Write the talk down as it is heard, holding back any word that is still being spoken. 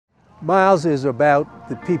Miles is about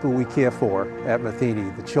the people we care for at Matheny,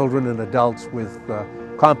 the children and adults with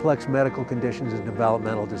complex medical conditions and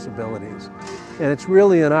developmental disabilities. And it's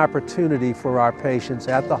really an opportunity for our patients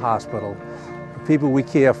at the hospital, the people we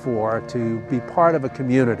care for, to be part of a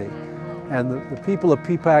community. And the people of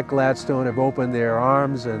Peapack Gladstone have opened their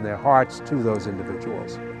arms and their hearts to those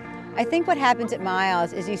individuals. I think what happens at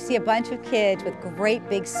Miles is you see a bunch of kids with great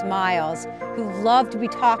big smiles who love to be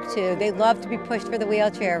talked to. They love to be pushed for the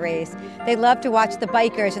wheelchair race. They love to watch the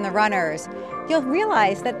bikers and the runners. You'll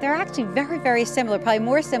realize that they're actually very, very similar, probably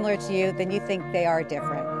more similar to you than you think they are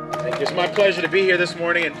different. It's my pleasure to be here this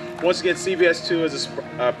morning, and once again CBS 2 is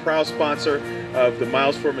a proud sponsor of the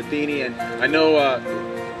Miles for Matheny, and I know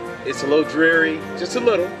it's a little dreary, just a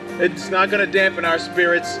little. It's not going to dampen our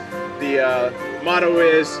spirits. The motto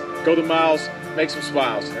is go the miles, make some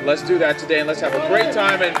smiles. And let's do that today, and let's have a great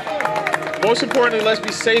time, and most importantly, let's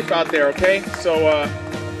be safe out there, okay? So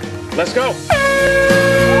let's go.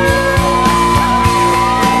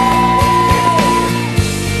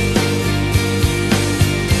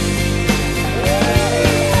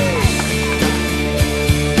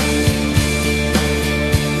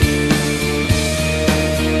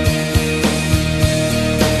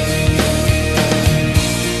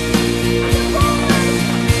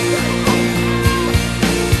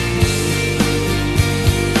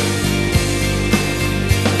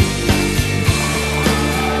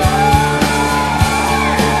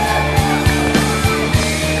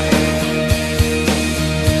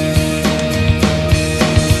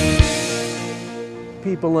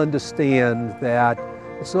 People understand that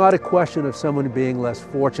it's not a question of someone being less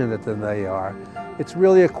fortunate than they are. It's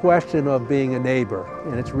really a question of being a neighbor,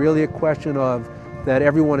 and it's really a question of that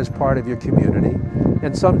everyone is part of your community,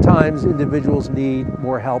 and sometimes individuals need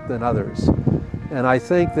more help than others. And I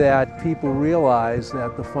think that people realize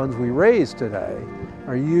that the funds we raise today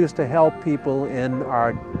are used to help people in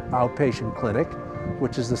our outpatient clinic,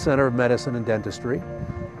 which is the Center of Medicine and Dentistry.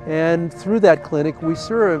 And through that clinic, we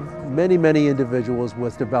serve many, many individuals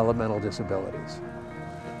with developmental disabilities.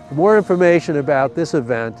 For more information about this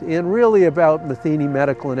event and really about Matheny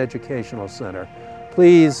Medical and Educational Center,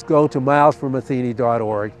 please go to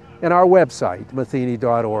milesformatheny.org and our website,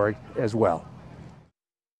 matheny.org, as well.